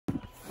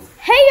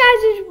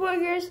guys, it's your boy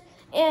Chris,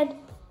 and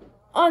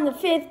on the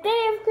 5th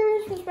day of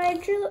Christmas,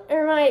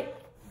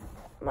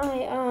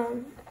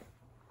 my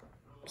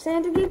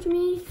Santa gave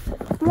me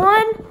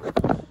one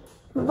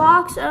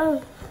box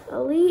of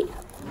Elite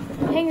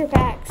hanger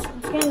packs.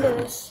 Let's get into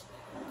this.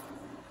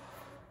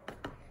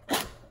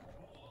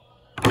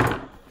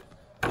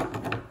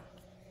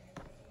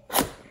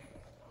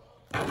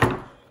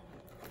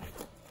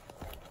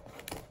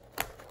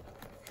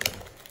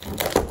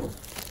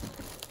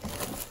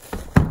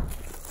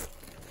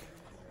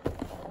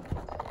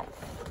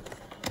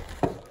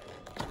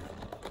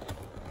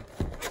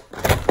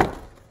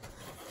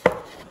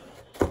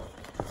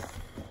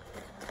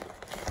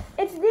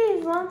 It's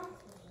these, Mom.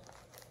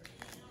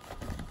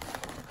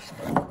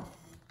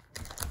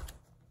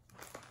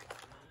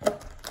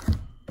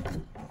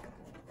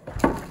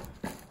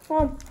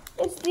 Mom,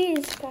 it's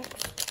these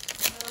packs.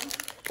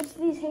 It's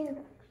these hanger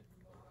packs.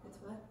 It's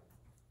what?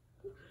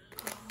 Oh,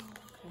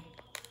 okay.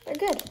 They're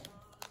good.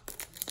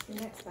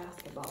 Your next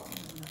basketball, I'm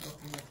going to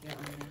open with you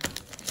on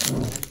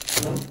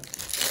there.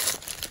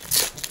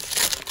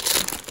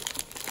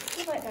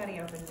 You let Daddy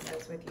open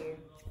those with you.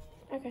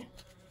 Okay.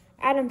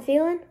 Adam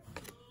Thielen.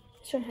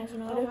 This one has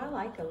an auto. Oh, I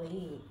like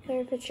Elite.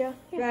 Very good show.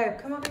 Yeah. Babe,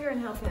 come over here and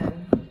help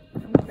him.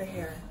 Come over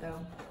here, though.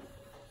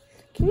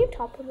 Can you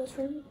topple this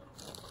for me?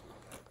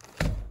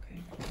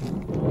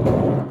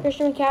 Okay.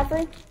 Christian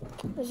McCaffrey,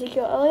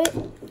 Ezekiel Elliott,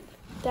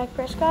 Dak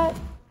Prescott,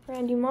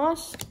 Randy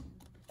Moss,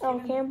 Earl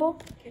Campbell,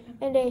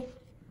 and a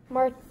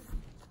Martinez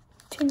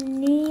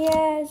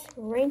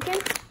Rankin.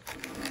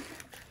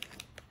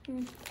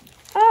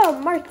 Oh,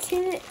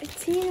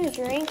 Martinez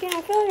Rankin.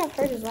 I feel like I've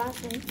heard his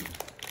last name.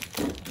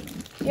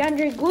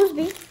 DeAndre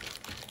Gooseby.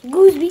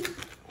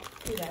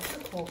 Dude, that's a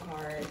cool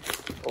card.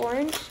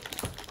 Orange.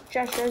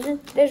 Josh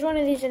Rosen. There's one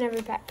of these in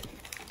every pack.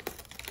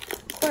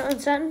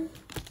 Cortland Sutton.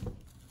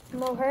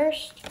 Mo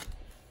Hurst.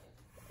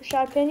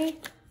 Rashad Penny.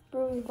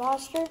 Reuben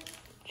Foster.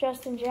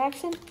 Justin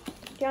Jackson.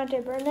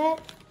 Deontay Burnett.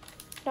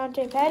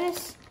 Dante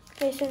Pettis.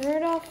 Mason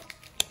Rudolph.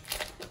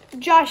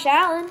 Josh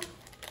Allen.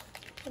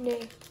 And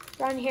a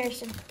Ronnie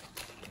Harrison.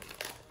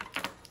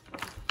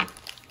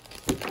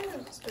 Is there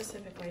a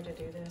specific way to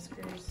do this,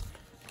 Cruz?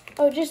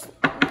 Oh, just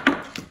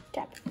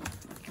tap.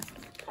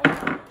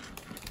 Oh,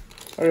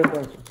 Oh, you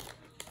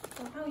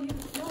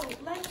no,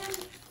 let him.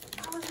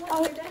 I was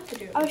wanting your dad to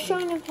do it. I was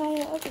showing him how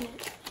to open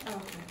it. Oh,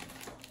 okay.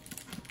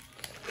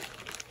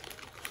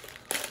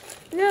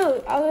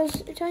 No, I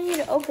was telling you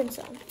to open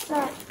some,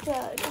 not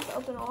to just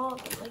open all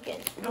of them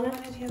again. I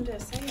wanted him to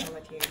say it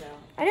with you, though.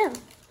 I know.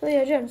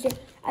 Julio Jones. Yeah.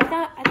 I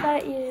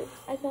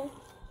thought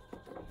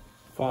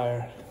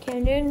Fire.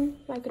 Cam Newton,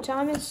 Michael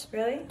Thomas,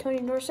 Really? Tony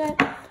Dorsett,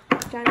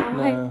 John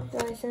Elway, No.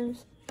 Billy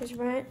Sims, Chris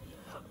Bryant.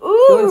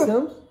 Billy Ooh.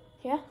 Sims?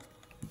 Yeah.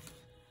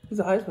 He's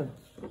a Heisman.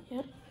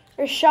 Yeah.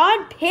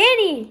 Rashad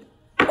Penny,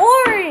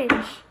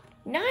 orange,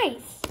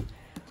 nice.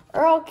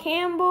 Earl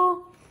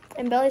Campbell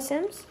and Billy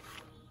Sims,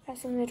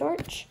 passing the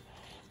torch.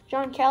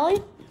 John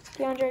Kelly,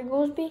 DeAndre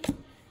Goolsby,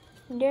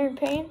 Darren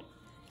Payne,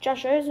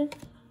 Josh Rosen,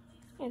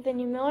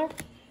 Anthony Miller,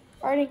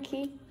 Arden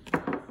Key.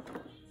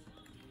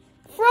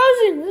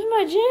 Frozen, this is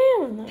my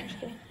jam. No, I'm just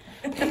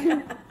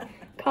kidding.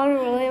 Connor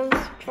Williams,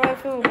 Troy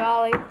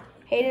Fumagalli,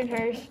 Hayden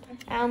Hurst,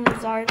 Alan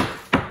Lazard.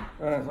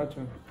 Alright, my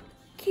turn.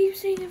 Keep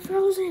saying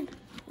Frozen.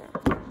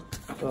 No.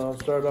 So I'll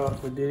start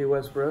off with Dede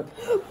Westbrook.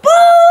 Boom!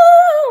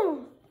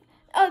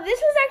 Oh, this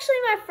was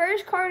actually my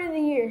first card of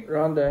the year.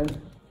 Ron Dane.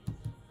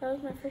 That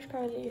was my first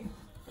card of the year.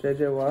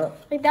 J.J. Watt.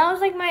 Like, that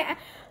was like my...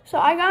 So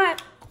I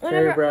got...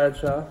 Terry Whenever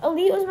Bradshaw.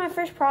 Elite was my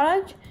first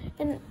product,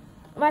 and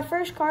my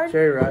first card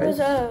Jerry Rice.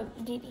 was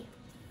Dede.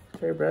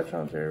 Terry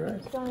Bradshaw and Jerry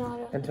Rice. Got an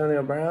auto.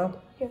 Antonio Brown.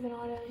 You have an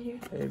auto in here.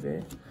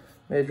 AB.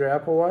 Major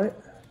Applewhite.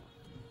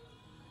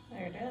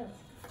 There it is.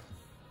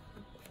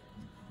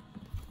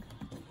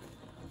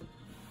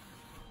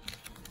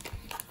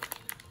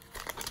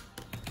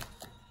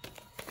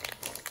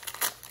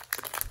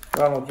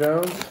 Ronald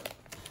Jones.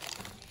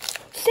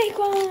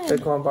 Saquon!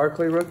 Saquon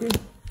Barkley, rookie.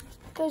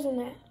 Goes in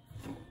there.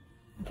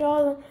 Put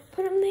all of them.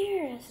 Put them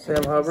there.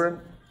 Sam Hubbard.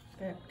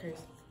 There, Cruz.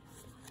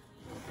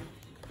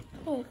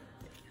 What?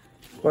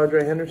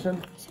 Quadre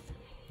Henderson.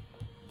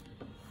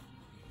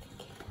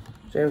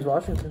 James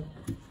Washington.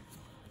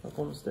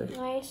 Oklahoma State.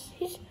 Nice.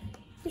 He's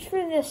for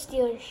the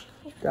Steelers.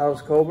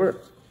 Dallas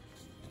Colbert.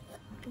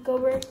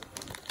 Gobert.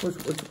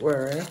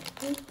 Where, eh?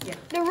 Yeah.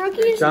 The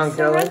rookies. John the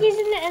Kelly. rookies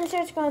in the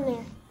inserts go in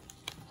there.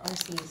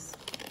 RC's.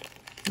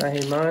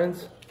 Naheem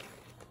Mines.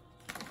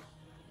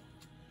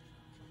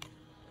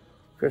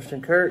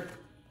 Christian Kirk.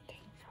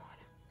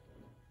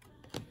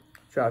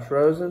 Josh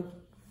Rosen.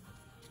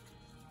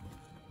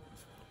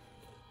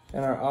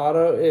 And our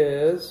auto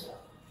is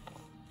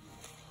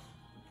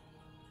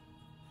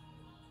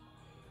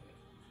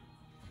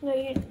No,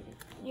 you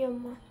have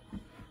more.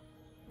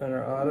 and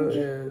our auto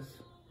is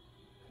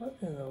what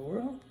in the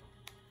world?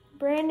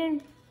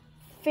 Brandon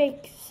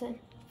Fakeson.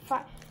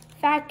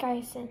 Fat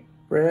Guyson.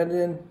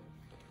 Brandon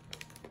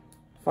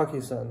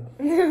Fucky son.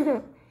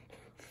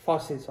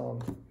 Fossey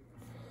son.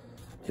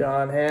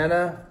 John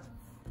Hanna.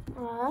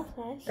 Oh, that's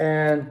nice.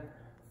 And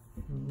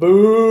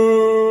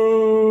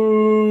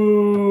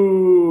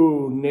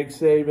Boo! Nick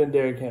Saban,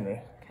 Derrick Henry.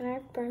 Can I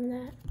burn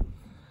that?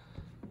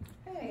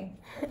 Hey.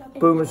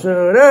 Boomer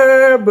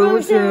Sooner,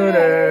 Boomer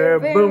Sooner,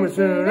 Boomer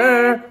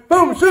Sooner,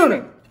 Boomer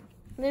Sooner.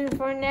 Leonard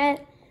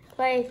Fournette,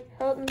 Clay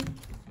Hilton,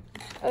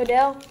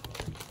 Odell,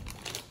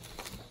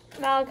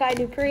 Malachi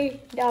Dupree,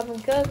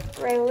 Dalvin Cook,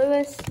 Ray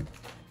Lewis,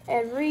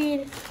 Ed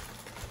Reed.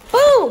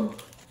 Boom!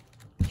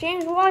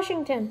 James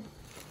Washington.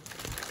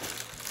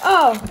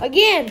 Oh,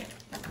 again.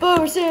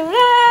 Boomer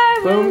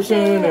Sooner, Boomer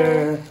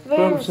Sooner,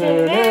 Boomer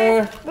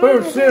Sooner,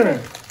 Boomer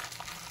Sooner.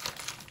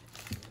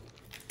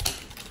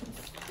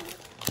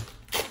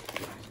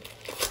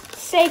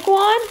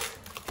 Saquon,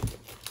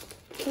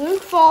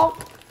 Luke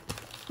Falk,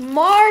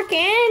 Mark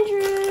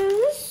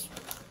Andrews,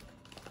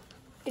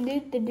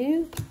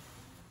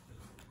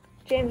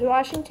 James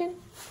Washington,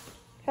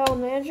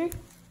 Harold Landry,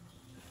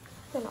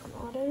 they're not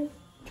auto,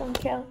 John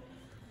Kelly,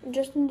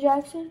 Justin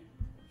Jackson,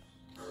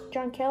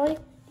 John Kelly,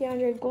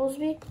 DeAndre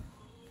Goolsby.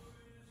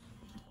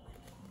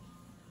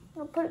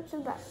 I'll put it to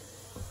the back.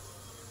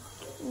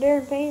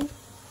 Darren Payne,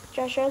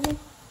 Josh Rosen.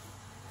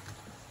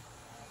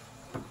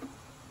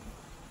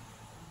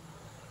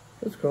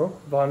 Let's go.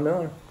 Von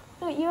Miller.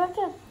 No, you have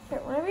to, here,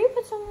 whenever you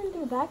put something into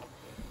the back,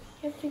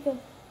 you have to go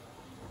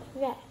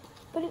like that.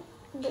 Put it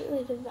completely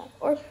to the back.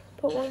 Or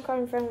put one card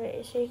in front of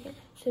it so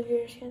the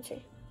viewers can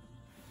see.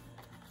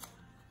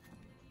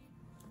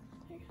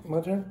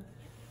 My turn.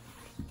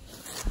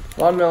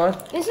 Von Miller.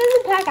 This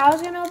is the pack I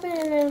was going to open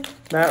and then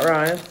Matt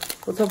Ryan.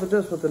 What's up with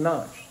this with the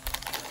notch?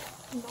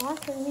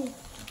 not for me.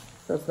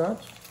 That's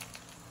notch?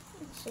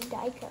 It's a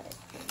die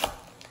cut.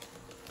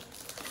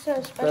 So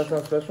That's special.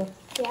 not special?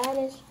 Yeah, it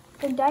is.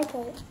 Good die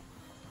cut.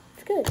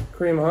 It's good.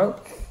 Kareem Hunt.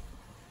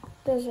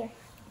 Those are.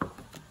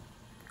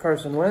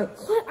 Carson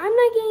Wentz. What? I'm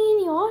not getting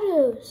any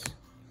autos.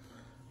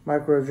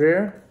 Mike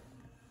Rozier.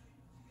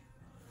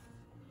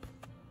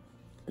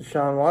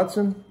 Deshaun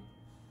Watson.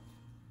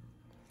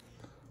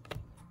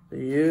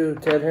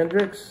 Ted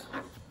Hendricks.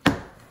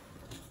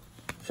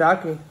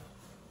 Shockey.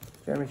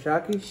 Jeremy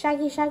Shockey.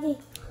 Shaggy.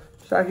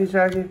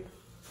 Shockey.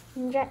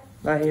 Jack.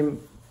 Naheem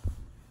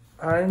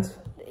Hines.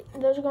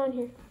 Those are going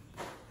here.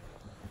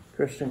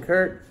 Christian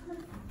Kirk.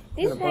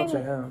 These And a bunch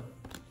of hang. him.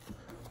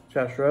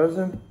 Josh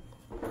Rosen.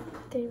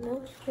 Anthony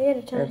Miller. We had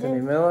a ton of Anthony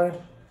him. Miller.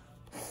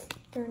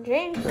 Aaron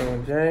James.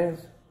 Dylan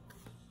James.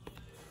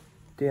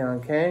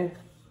 Deion Kane.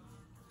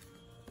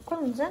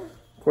 Cortland Sutton.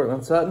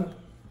 Cortland Sutton.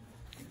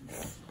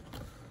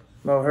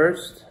 Mo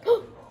Hurst.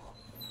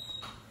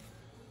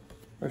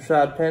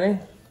 Rashad Penny.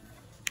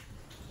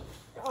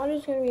 The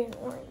auto's going to be in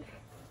orange.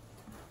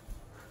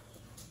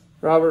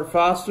 Robert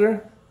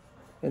Foster.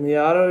 And the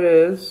auto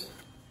is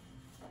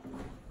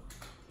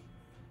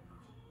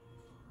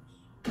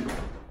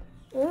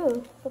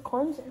Ooh, for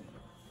Clemson.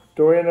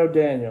 Dorian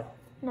O'Daniel.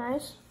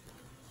 Nice.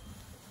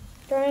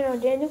 Dorian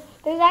O'Daniel.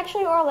 There's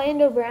actually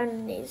Orlando Brown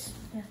in these.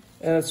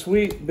 And a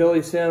sweet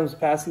Billy Sims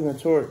passing the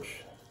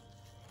torch.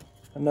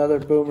 Another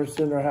Boomer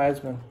Sooner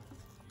Heisman.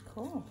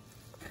 Cool.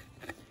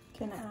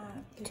 Can I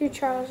get Two the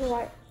Charles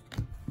White.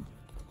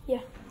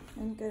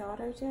 any good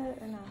autos yet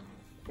or no?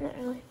 Not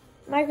really.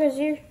 Mike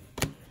Rozier.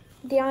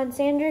 Deion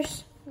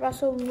Sanders.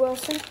 Russell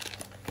Wilson.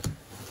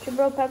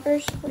 Jabril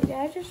Peppers. Wait, did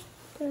I just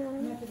put it I'm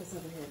on? gonna put this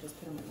over here. Just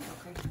put them in there,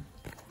 okay?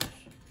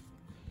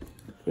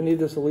 We need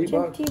this elite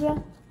Tim box.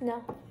 Tebow.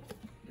 No.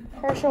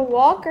 Herschel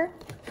Walker.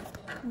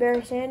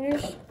 Barry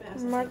Sanders.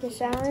 Marcus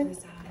Allen.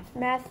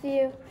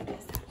 Matthew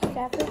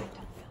Stafford.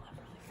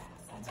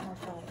 That's more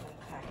fun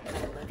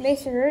than the pack.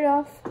 Mason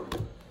Rudolph.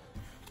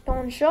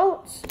 Don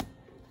Schultz.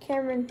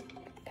 Cameron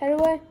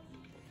Petaway.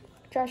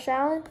 Josh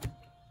Allen.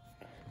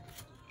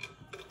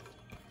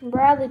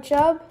 Bradley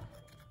Chubb.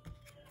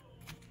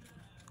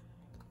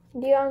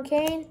 Deion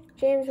Kane.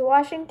 James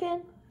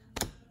Washington.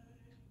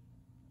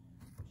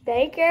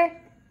 Baker.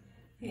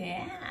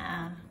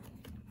 Yeah.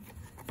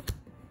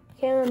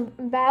 Kalen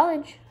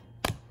Ballage.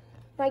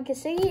 Mike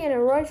Gesicki and a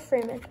Royce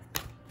Freeman.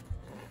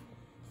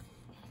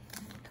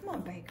 Come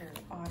on, Baker.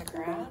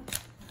 Autograph.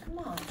 Come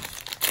on.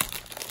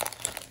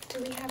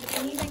 Do we have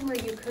anything where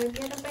you could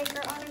get a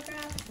Baker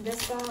autograph?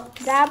 This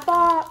box? That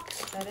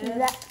box. That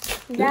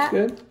is? That's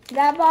good.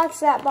 That box,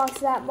 that box,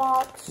 that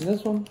box. And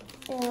this one.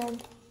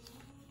 And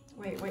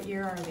Wait, what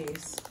year are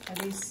these? Are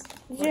these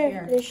what this year,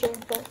 year? this year,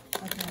 but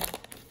Okay.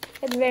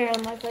 it's very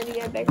unlikely to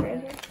get a Baker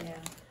in here. Yeah.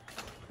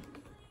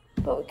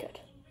 But we could.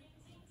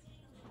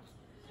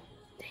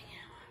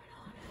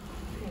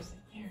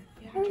 Here.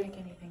 You haven't drank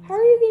anything. How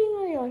are you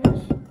getting all the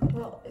autos?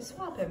 Well,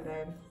 swap him,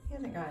 babe. He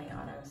hasn't got any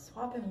autos.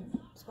 Swap him,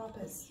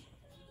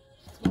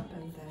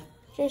 babe.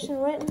 Jason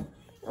Witten,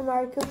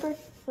 Amari Cooper,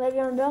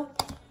 Le'Veon Bell,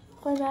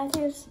 Clay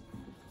Matthews,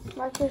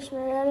 Marcus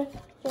Mariota,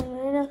 Dan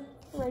Marino,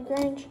 Red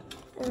Grange,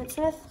 Emmett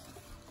Smith.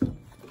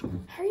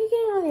 How are you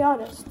getting all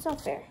the autos? It's not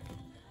fair.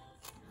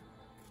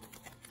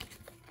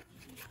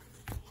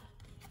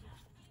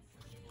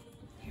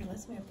 Here,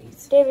 let's move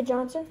these David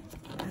Johnson,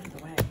 out of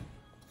the way.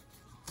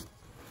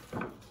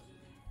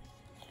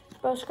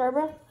 Bo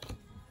Scarborough,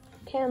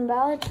 Cam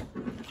Ballard,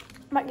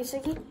 Mike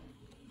Gesicki,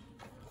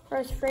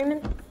 Royce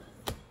Freeman,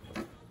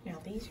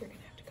 these you're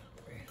gonna have to go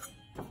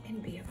through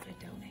and be able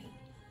to donate.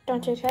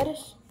 Dante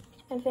Pettis,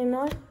 Anthony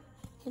Miller,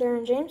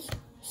 Darren James,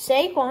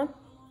 Saquon,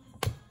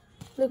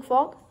 Luke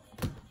Falk,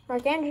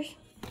 Mark Andrews,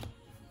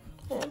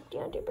 and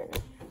Deontay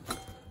Burnett.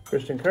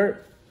 Christian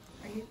Kirk.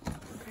 Are you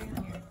okay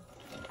on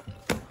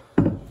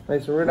your...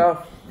 Mason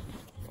Rudolph.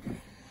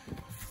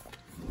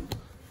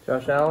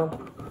 Josh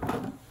Allen.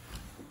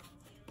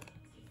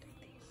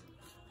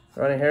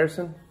 Ronnie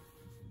Harrison.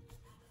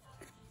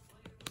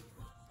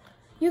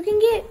 You can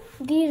get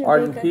these.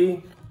 Arden Baker.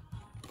 Key.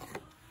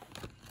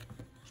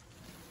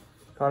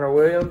 Connor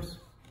Williams.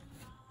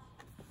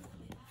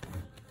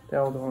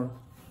 Dale Dorn.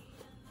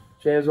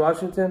 James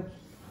Washington.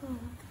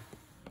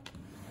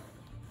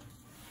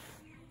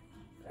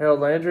 Harold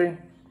Landry.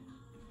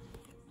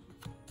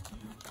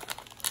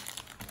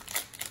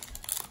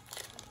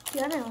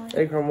 Yeah, I know.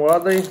 Akram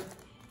Wadley.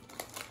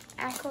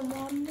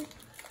 Ackerman.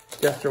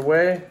 Jester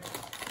Way.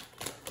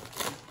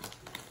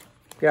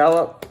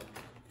 Gallup.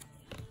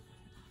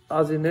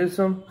 Ozzie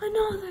Newsome.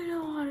 Another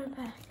no water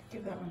back.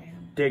 Give that one to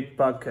him. Dick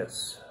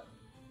Butkus.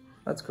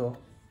 That's cool.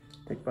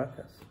 Dick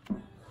Butkus.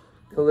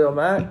 Khalil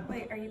Mack.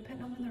 Wait, are you putting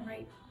them in the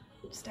right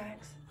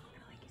stacks? I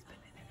don't think he's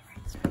putting it in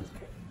the right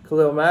stacks.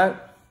 Khalil Mack.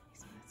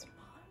 He's messing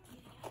them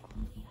up.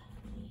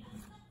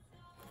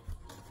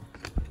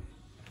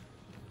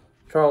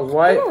 Charles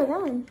White. Oh, that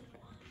one.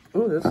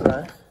 Ooh, this is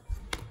nice.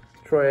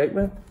 Troy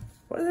Aikman.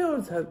 Why do they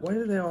always have? Why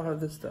do they all have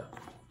this stuff?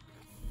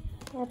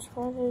 That's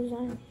part of the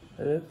design.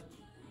 It is.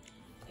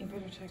 You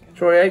better check it.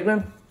 Troy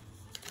Aikman.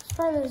 It's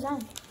part of the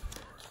design.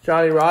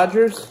 Johnny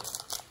Rogers.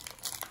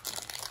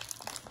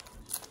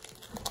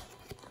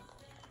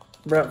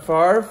 Brett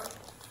Favre.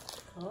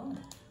 Cool.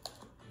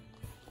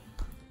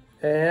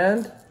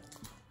 And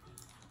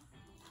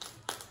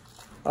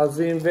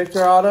Azim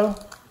Victor auto.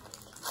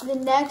 The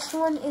next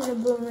one is a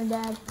boomer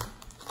dad.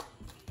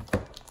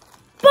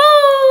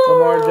 Boom!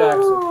 Lamar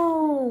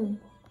Jackson.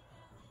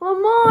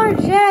 Lamar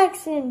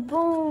Jackson.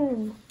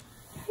 Boom.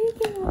 How you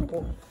getting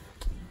one?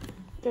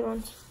 Good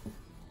ones.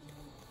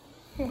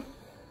 Here.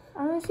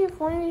 I'm gonna see if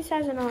one of these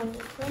has an on.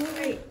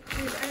 Wait,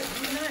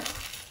 you're not...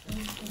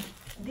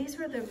 These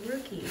were the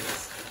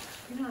rookies.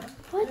 You're not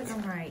What? doing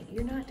them right.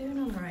 You're not doing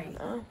them right.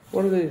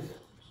 What are these?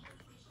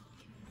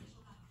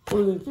 What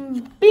are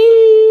these?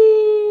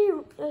 B.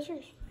 That's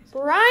yours.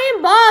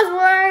 Brian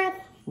Bosworth.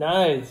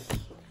 Nice.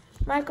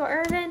 Michael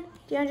Irvin.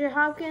 DeAndre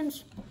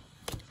Hopkins.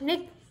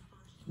 Nick.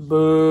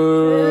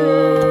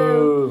 Boo.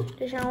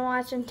 Deshaun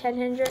Watson. Ted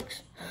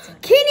Hendricks.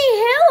 Kenny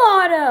Hill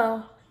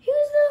auto.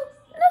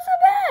 That's not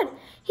bad.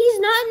 He's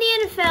not in the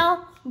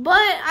NFL, but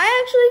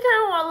I actually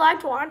kind of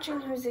liked watching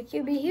him as a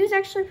QB. He was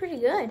actually pretty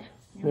good.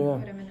 You wanna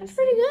Yeah. put 'em in That's a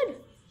pretty seat? good.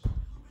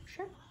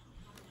 Sure.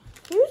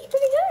 He was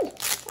pretty good.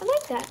 I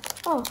like that.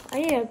 Oh, I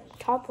need to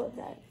top load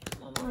that.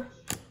 One more.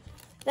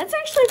 That's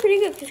actually pretty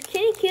good because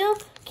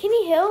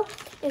Kenny Hill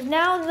is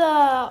now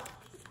the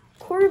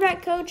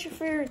quarterback coach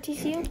for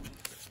TCU.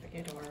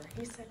 Fedor.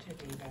 He's such a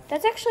diva.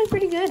 That's actually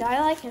pretty good. I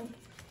like him.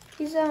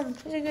 He was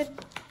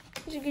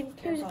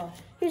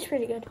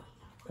pretty good.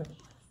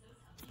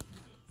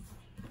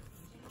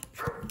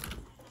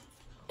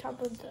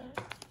 Top of the.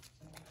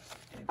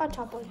 I'll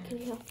top load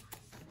Kenny Hill.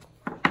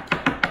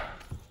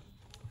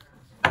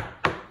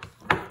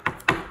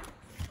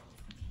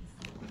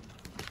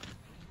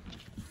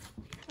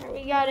 Alright,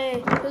 we got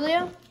a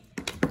Julio,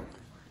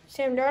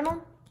 Sam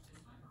Darnold,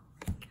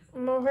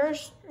 Mo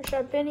Hurst,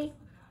 Rashad Penny,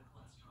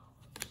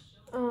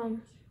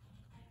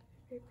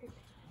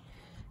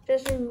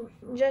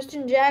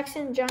 Justin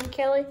Jackson, John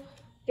Kelly,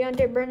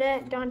 Deontay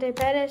Burnett, Dante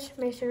Pettis,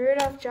 Mason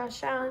Rudolph,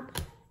 Josh Allen,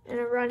 and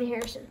a Ronnie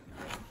Harrison.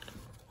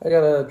 I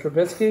got a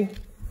Trubisky.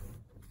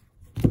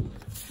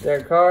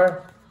 Derek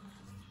Carr.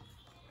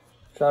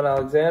 Sean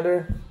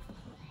Alexander.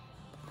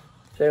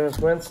 Jameis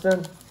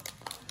Winston.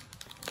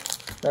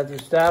 Matthew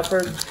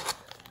Stafford.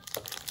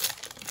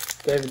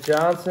 David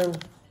Johnson.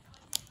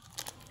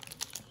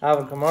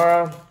 Alvin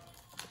Kamara.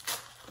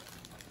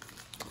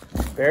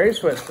 Barry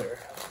Switzer.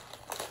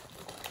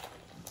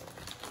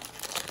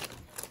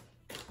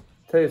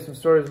 Tell you some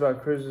stories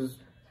about Cruz's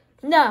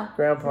No.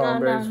 grandpa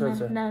and Barry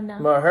Switzer. No.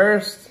 Mo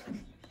Hurst.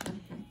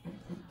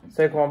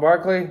 Saquon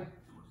Barkley.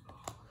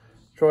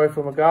 Troy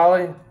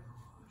Fumagalli.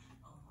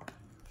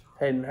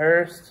 Hayden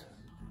Hurst.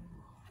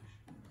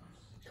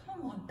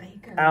 Come on,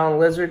 Baker. Alan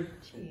Lizard.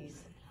 Jeez.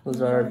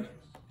 Lazard.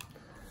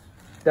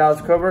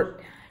 Dallas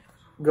Gobert.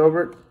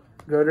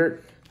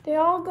 Goddard. They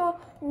all go.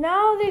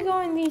 Now they go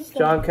in these stacks.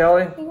 John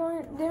Kelly. They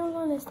don't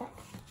go in this stack.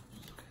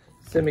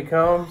 Simi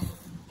Combs.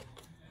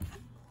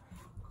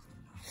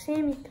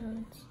 Sammy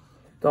Combs.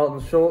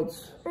 Dalton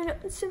Schultz. Or no,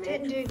 Sammy.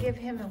 Didn't you give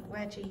him a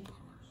wedgie?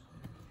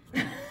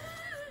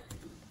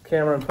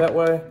 Cameron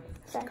Petway.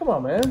 Come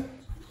on, man.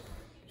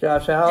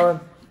 Josh Allen.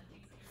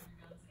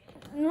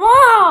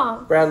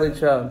 Wrong. Bradley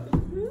Chubb.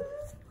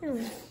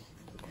 The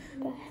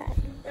heck?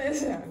 That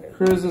sounded...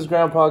 Cruz's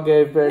grandpa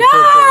gave Barry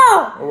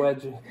No!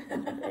 Switzer a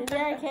wedgie.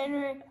 Derrick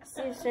Henry,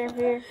 Steve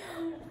Serpier,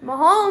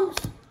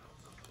 Mahomes,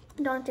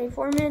 Dante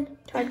Foreman,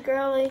 Todd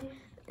Gurley,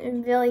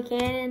 and Billy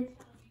Cannon,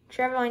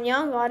 Trevon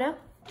Young auto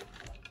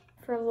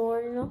for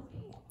Lord, you know.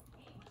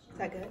 Is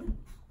that good?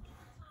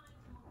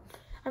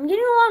 I'm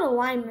getting a lot of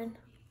linemen.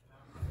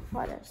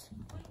 What is?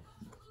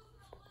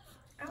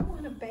 I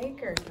want a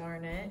Baker,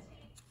 darn it.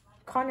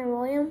 Connor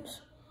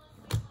Williams,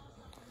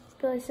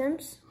 Billy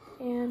Sims,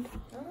 and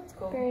Oh, that's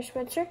cool. Barry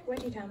Switzer.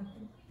 What'd you tell him?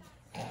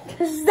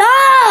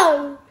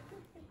 Stop!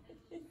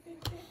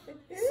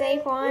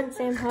 Saquon,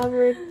 Sam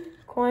Hubbard,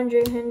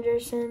 Quandre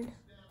Henderson,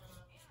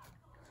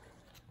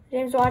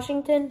 James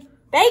Washington,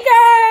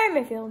 Baker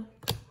Mayfield.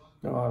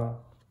 No.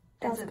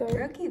 That was That's a good.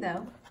 rookie,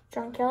 though.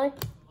 John Kelly,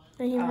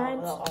 Naheem Oh,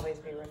 Hines, they'll always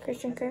be rookie.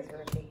 Christian because Kirk. he's a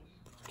rookie.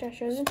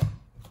 Josh Rosen.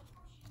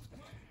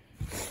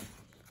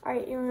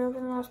 Alright, you want to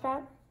open the last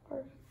pack?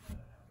 Or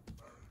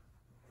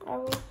I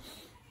will.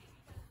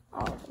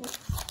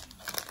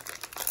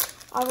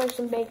 I'll bring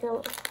some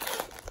Baker.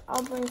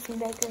 I'll bring some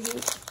Baker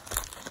Heat.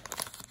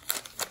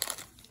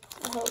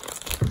 I hope.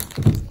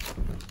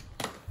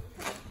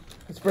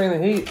 Let's bring the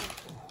heat.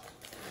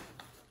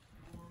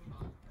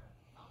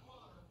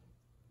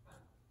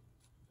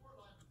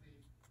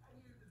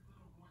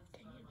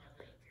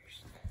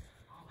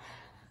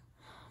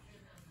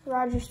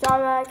 Roger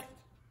Staubach,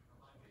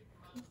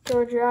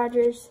 George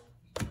Rogers,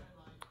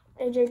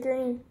 AJ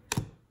Green,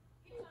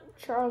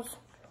 Charles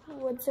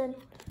Woodson,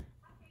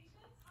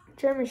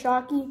 Jeremy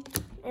Shockey,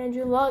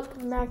 Andrew Luck,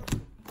 Mac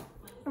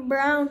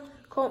Brown,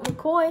 Colt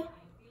McCoy,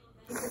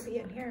 He could be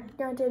in here.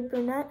 Dante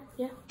Burnett,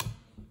 yeah.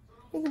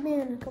 He could be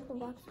in a couple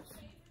boxes.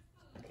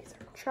 These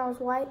are Charles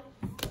White,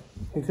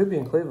 He could be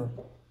in Cleveland.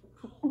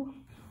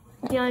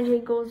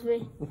 DeAndre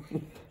Goldsby.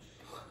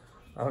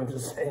 I'm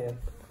just saying.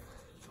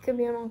 He could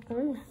be on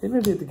Oklahoma. He may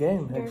be at the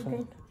game, Darren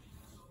actually.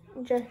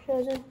 Payne. Josh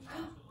Rosen,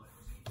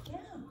 Yeah.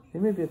 He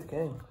may be at the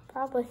game.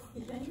 probably.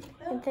 You think?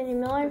 No. Anthony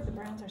Miller, The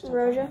Browns are still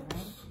Roja.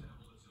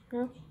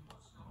 playing,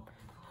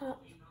 right?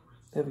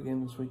 They have a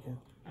game this weekend.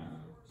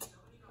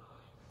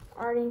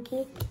 Artie and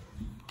Keith.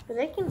 But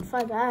they can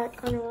fly back.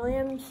 Connor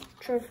Williams,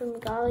 Trevor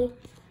McGolly.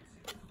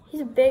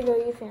 He's a big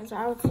OU fan, so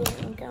I would see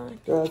him going.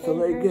 Yeah, it's a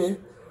late game.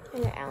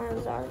 And the Allen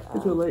Lazard.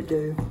 It's a late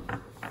game.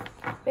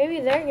 Maybe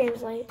their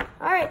game's late.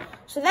 Alright,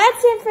 so that's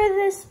it for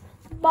this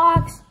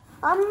box.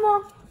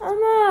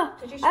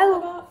 Did you show the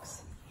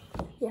box?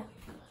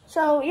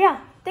 So, yeah.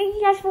 Thank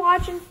you guys for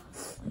watching.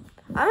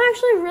 I'm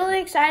actually really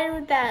excited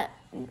with that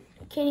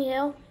Kenny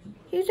Hill.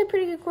 He's a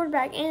pretty good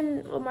quarterback.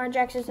 And Lamar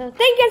Jackson. So,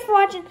 thank you guys for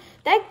watching.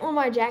 That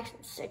Lamar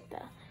Jackson's sick,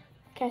 though.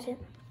 Catch it.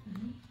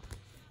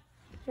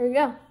 There we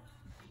go.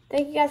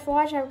 Thank you guys for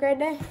watching. Have a great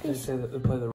day. They Peace. say that they play the